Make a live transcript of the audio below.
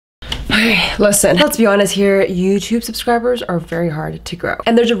Okay, listen, let's be honest here. YouTube subscribers are very hard to grow.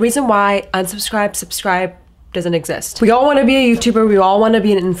 And there's a reason why unsubscribe, subscribe doesn't exist. We all want to be a YouTuber. We all want to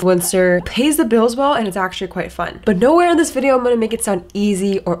be an influencer. Pays the bills well, and it's actually quite fun. But nowhere in this video I'm going to make it sound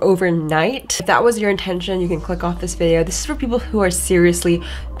easy or overnight. If that was your intention, you can click off this video. This is for people who are seriously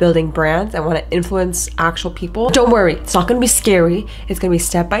building brands and want to influence actual people. Don't worry, it's not going to be scary. It's going to be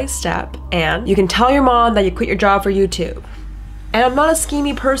step by step, and you can tell your mom that you quit your job for YouTube. And I'm not a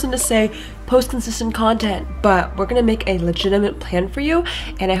schemy person to say post consistent content, but we're gonna make a legitimate plan for you,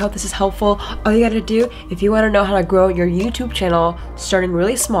 and I hope this is helpful. All you gotta do, if you wanna know how to grow your YouTube channel starting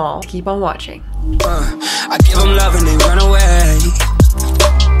really small, keep on watching. I give them love and they run away.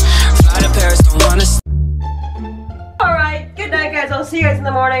 Fly to Paris, don't wanna. Alright, good night guys. I'll see you guys in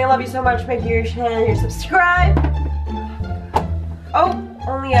the morning. I love you so much. Make sure you're sharing, you're subscribed. Oh,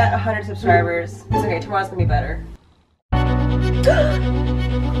 only at 100 subscribers. It's okay, tomorrow's gonna be better. It's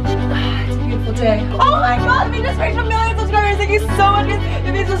a beautiful day. Oh my god, we just reached 1 million subscribers. Thank you so much.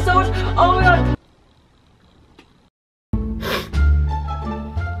 It means so much. Oh my god.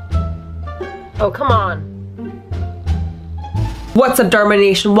 Oh, come on. What's up, Dharma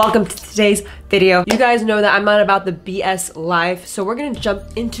Nation? Welcome to today's video. You guys know that I'm not about the BS life, so we're gonna jump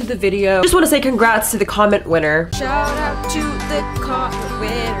into the video. Just want to say congrats to the comment winner. Shout out to the comment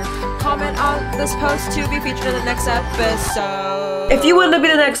winner. Comment on this post to be featured in the next episode. If you want to be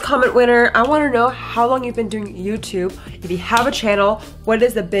the next comment winner, I want to know how long you've been doing YouTube. If you have a channel, what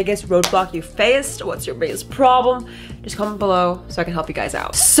is the biggest roadblock you faced? What's your biggest problem? Just comment below so I can help you guys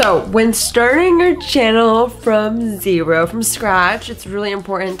out. So when starting your channel from zero, from scratch, it's really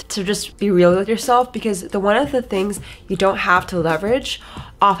important to just be real with yourself, because one of the things you don't have to leverage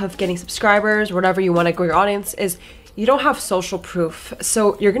off of getting subscribers, whatever you want to grow your audience, is you don't have social proof.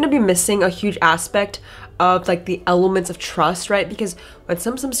 So you're gonna be missing a huge aspect of like the elements of trust, right? Because when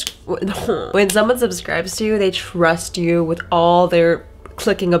someone subscribes to you, they trust you with all their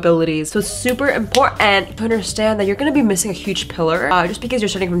clicking abilities. So it's super important to understand that you're going to be missing a huge pillar. Just because you're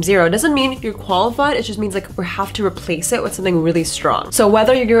starting from zero doesn't mean you're qualified. It just means like we have to replace it with something really strong. So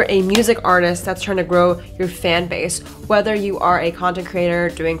whether you're a music artist that's trying to grow your fan base, whether you are a content creator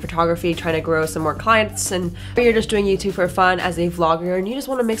doing photography, trying to grow some more clients, and you're just doing YouTube for fun as a vlogger and you just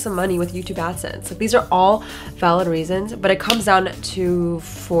want to make some money with YouTube AdSense, like these are all valid reasons, but it comes down to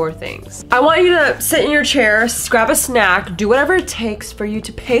 4 things. I want you to sit in your chair, grab a snack, do whatever it takes for you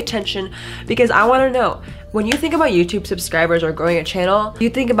to pay attention, because I want to know, when you think about YouTube subscribers or growing a channel, do you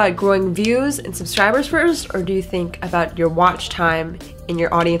think about growing views and subscribers first, or do you think about your watch time and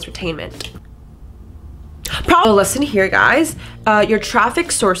your audience retainment? Probably listen here, guys. Your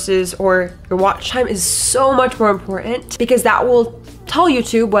traffic sources or your watch time is so much more important, because that will tell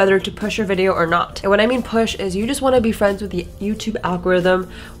YouTube whether to push your video or not. And when I mean push is you just want to be friends with the YouTube algorithm,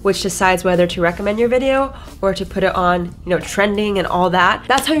 which decides whether to recommend your video or to put it on, you know, trending and all that.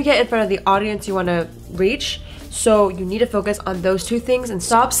 That's how you get in front of the audience you want to reach. So you need to focus on those 2 things and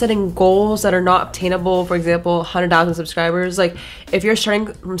stop setting goals that are not obtainable. For example, 100,000 subscribers. Like if you're starting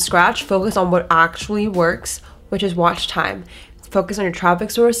from scratch, focus on what actually works, which is watch time. Focus on your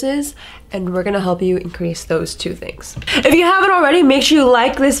traffic sources, and we're gonna help you increase those 2 things. If you haven't already, make sure you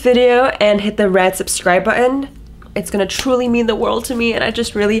like this video and hit the red subscribe button. It's gonna truly mean the world to me, and I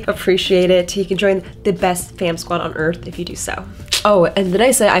just really appreciate it. You can join the best fam squad on earth if you do so. Oh, and did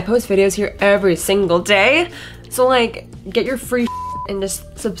I say I post videos here every single day? So like, get your free and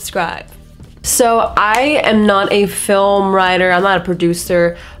just subscribe. So I am not a film writer, I'm not a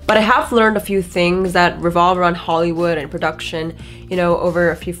producer, but I have learned a few things that revolve around Hollywood and production, you know,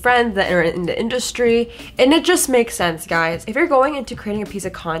 over a few friends that are in the industry, and it just makes sense, guys. If you're going into creating a piece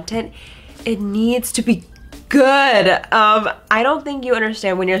of content, it needs to be good. I don't think you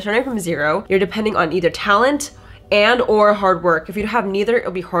understand, when you're starting from zero, you're depending on either talent and or hard work. If you have neither,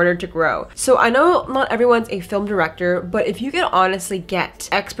 it'll be harder to grow. So I know not everyone's a film director, but if you can honestly get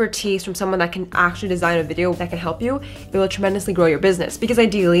expertise from someone that can actually design a video that can help you, it will tremendously grow your business, because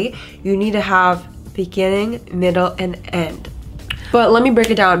ideally you need to have beginning, middle, and end. But let me break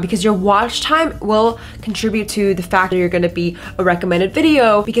it down, because your watch time will contribute to the fact that you're gonna be a recommended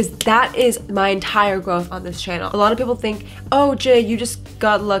video, because that is my entire growth on this channel. A lot of people think, oh Jay, you just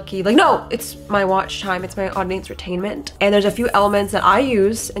got lucky. Like, no, it's my watch time, it's my audience retainment. And there's a few elements that I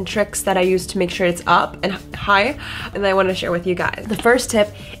use and tricks that I use to make sure it's up and high, and I want to share with you guys. The first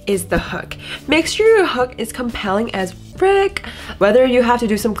tip is the hook. Make sure your hook is compelling as frick. Whether you have to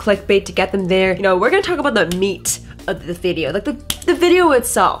do some clickbait to get them there, you know, we're gonna talk about the meat of the video, like the video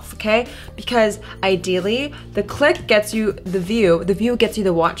itself, okay? Because ideally, the click gets you the view gets you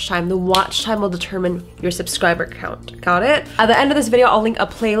the watch time will determine your subscriber count. Got it? At the end of this video, I'll link a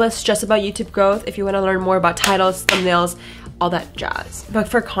playlist just about YouTube growth if you want to learn more about titles, thumbnails, all that jazz. But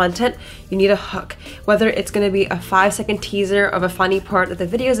for content, you need a hook. Whether it's gonna be a 5-second teaser of a funny part that the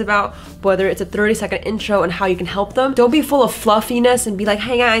video is about, whether it's a 30-second intro and how you can help them. Don't be full of fluffiness and be like,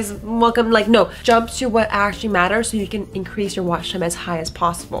 hey guys, welcome. Like, no, jump to what actually matters so you can increase your watch time as high as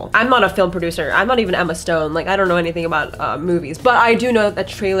possible. I'm not a film producer. I'm not even Emma Stone. Like, I don't know anything about movies, but I do know that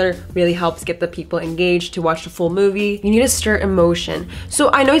trailer really helps get the people engaged to watch the full movie. You need to stir emotion. So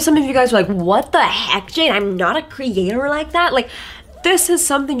I know some of you guys are like, what the heck, Jade? I'm not a creator like that. Like, this is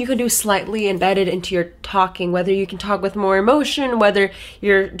something you can do slightly embedded into your talking, whether you can talk with more emotion, whether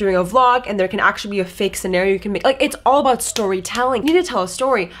you're doing a vlog and there can actually be a fake scenario you can make. Like, it's all about storytelling. You need to tell a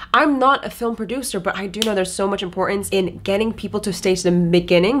story. I'm not a film producer, but I do know there's so much importance in getting people to stay to the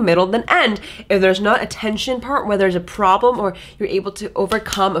beginning, middle, then end. If there's not a tension part where there's a problem or you're able to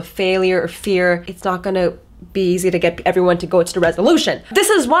overcome a failure or fear, it's not gonna be easy to get everyone to go to the resolution. This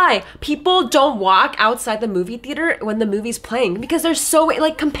is why people don't walk outside the movie theater when the movie's playing, because they're so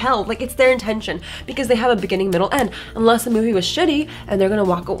like compelled, like it's their intention, because they have a beginning, middle, end, unless the movie was shitty and they're gonna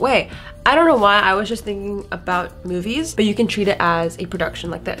walk away. I don't know why, I was just thinking about movies, but you can treat it as a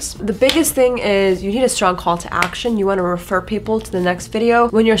production like this. The biggest thing is you need a strong call to action. You wanna refer people to the next video.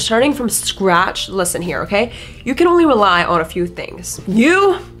 When you're starting from scratch, listen here, okay? You can only rely on a few things.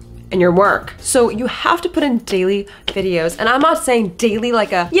 You and your work. So you have to put in daily videos. And I'm not saying daily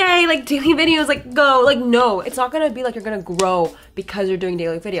like a, yay, like daily videos, like go, like no, it's not gonna be like you're gonna grow because you're doing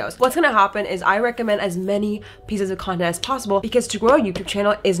daily videos. What's gonna happen is I recommend as many pieces of content as possible, because to grow a YouTube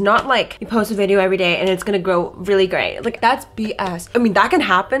channel is not like you post a video every day and it's gonna grow really great. Like, that's BS. I mean, that can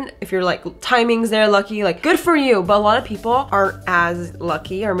happen if you're like timings there, lucky, like good for you. But a lot of people aren't as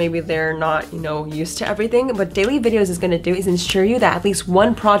lucky, or maybe they're not, you know, used to everything. What daily videos is gonna do is ensure you that at least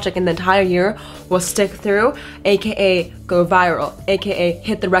one project in the entire year will stick through, aka go viral, aka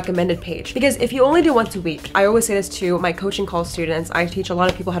hit the recommended page. Because if you only do once a week, I always say this to my coaching call students, I teach a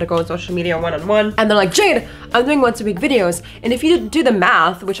lot of people how to grow on social media one-on-one, and they're like, Jade, I'm doing once a week videos. And if you do the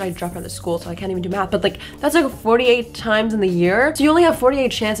math, which I dropped out of school, so I can't even do math, but like that's like 48 times in the year. So you only have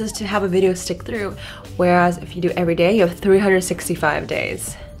 48 chances to have a video stick through. Whereas if you do every day, you have 365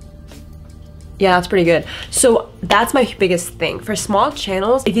 days. Yeah, that's pretty good. So that's my biggest thing. For small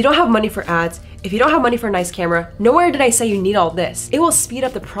channels, if you don't have money for ads, if you don't have money for a nice camera, nowhere did I say you need all this. It will speed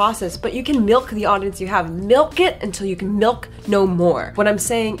up the process, but you can milk the audience you have. Milk it until you can milk no more. What I'm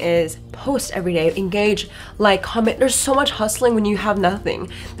saying is post every day, engage, like, comment. There's so much hustling when you have nothing.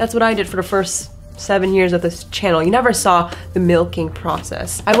 That's what I did for the first 7 years of this channel. You never saw the milking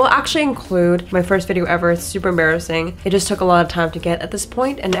process. I will actually include my first video ever. It's super embarrassing. It just took a lot of time to get at this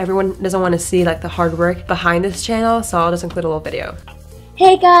point, and everyone doesn't want to see like the hard work behind this channel, so I'll just include a little video.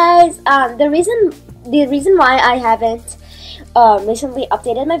 Hey guys, the reason why I haven't recently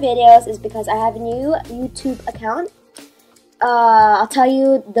updated my videos is because I have a new YouTube account. I'll tell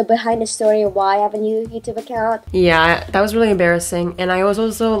you the behind the story of why I have a new YouTube account. Yeah, that was really embarrassing, and I was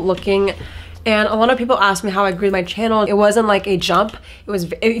also looking, and a lot of people asked me how I grew my channel. It wasn't like a jump. It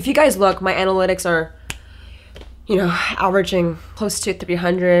was, if you guys look, my analytics are, you know, averaging close to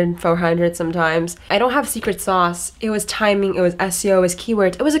 300, 400 sometimes. I don't have secret sauce. It was timing, it was SEO, it was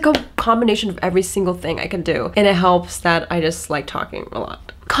keywords. It was a combination of every single thing I could do. And it helps that I just like talking a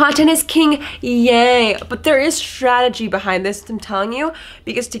lot. Content is king, yay! But there is strategy behind this, I'm telling you,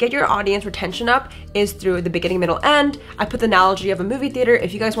 because to get your audience retention up is through the beginning, middle, end. I put the analogy of a movie theater.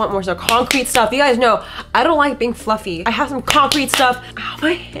 If you guys want more so concrete stuff, you guys know I don't like being fluffy. I have some concrete stuff. Ow,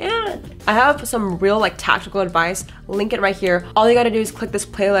 my hand! I have some real like tactical advice. Link it right here. All you gotta do is click this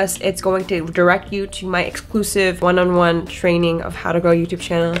playlist. It's going to direct you to my exclusive one-on-one training of how to grow a YouTube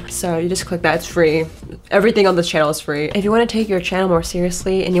channel. So you just click that, it's free. Everything on this channel is free. If you wanna take your channel more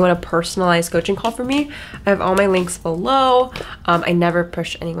seriously and you want a personalized coaching call from me, I have all my links below. I never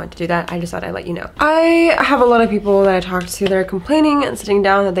push anyone to do that. I just thought I'd let you know. I have a lot of people that I talk to that are complaining and sitting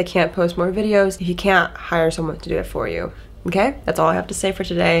down that they can't post more videos. If you can't, hire someone to do it for you. Okay, that's all I have to say for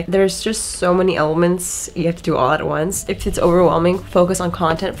today. There's just so many elements you have to do all at once. If it's overwhelming, focus on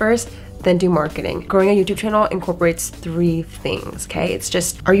content first, then do marketing. Growing a YouTube channel incorporates 3 things, okay? It's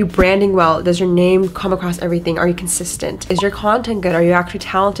just, are you branding well? Does your name come across everything? Are you consistent? Is your content good? Are you actually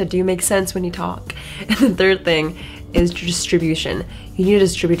talented? Do you make sense when you talk? And the third thing is distribution. You need to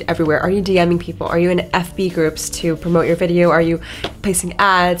distribute everywhere. Are you DMing people? Are you in FB groups to promote your video? Are you placing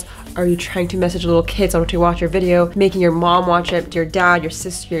ads? Are you trying to message little kids on to watch your video, making your mom watch it, your dad, your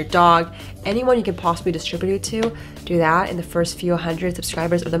sister, your dog, anyone you can possibly distribute it to? Do that, and the first few hundred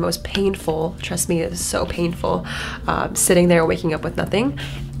subscribers are the most painful. Trust me, it is so painful, sitting there waking up with nothing.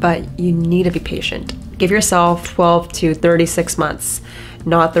 But you need to be patient. Give yourself 12 to 36 months,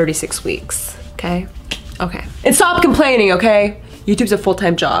 not 36 weeks, okay? Okay. And stop complaining, okay? YouTube's a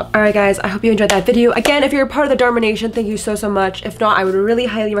full-time job. All right, guys, I hope you enjoyed that video. Again, if you're a part of the Dharma Nation, thank you so, so much. If not, I would really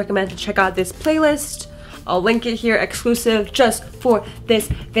highly recommend to check out this playlist. I'll link it here, exclusive just for this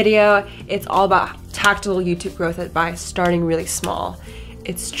video. It's all about tactical YouTube growth by starting really small.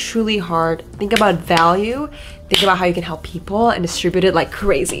 It's truly hard. Think about value. Think about how you can help people and distribute it like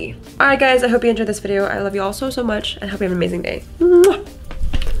crazy. All right, guys, I hope you enjoyed this video. I love you all so, so much and hope you have an amazing day. Mwah.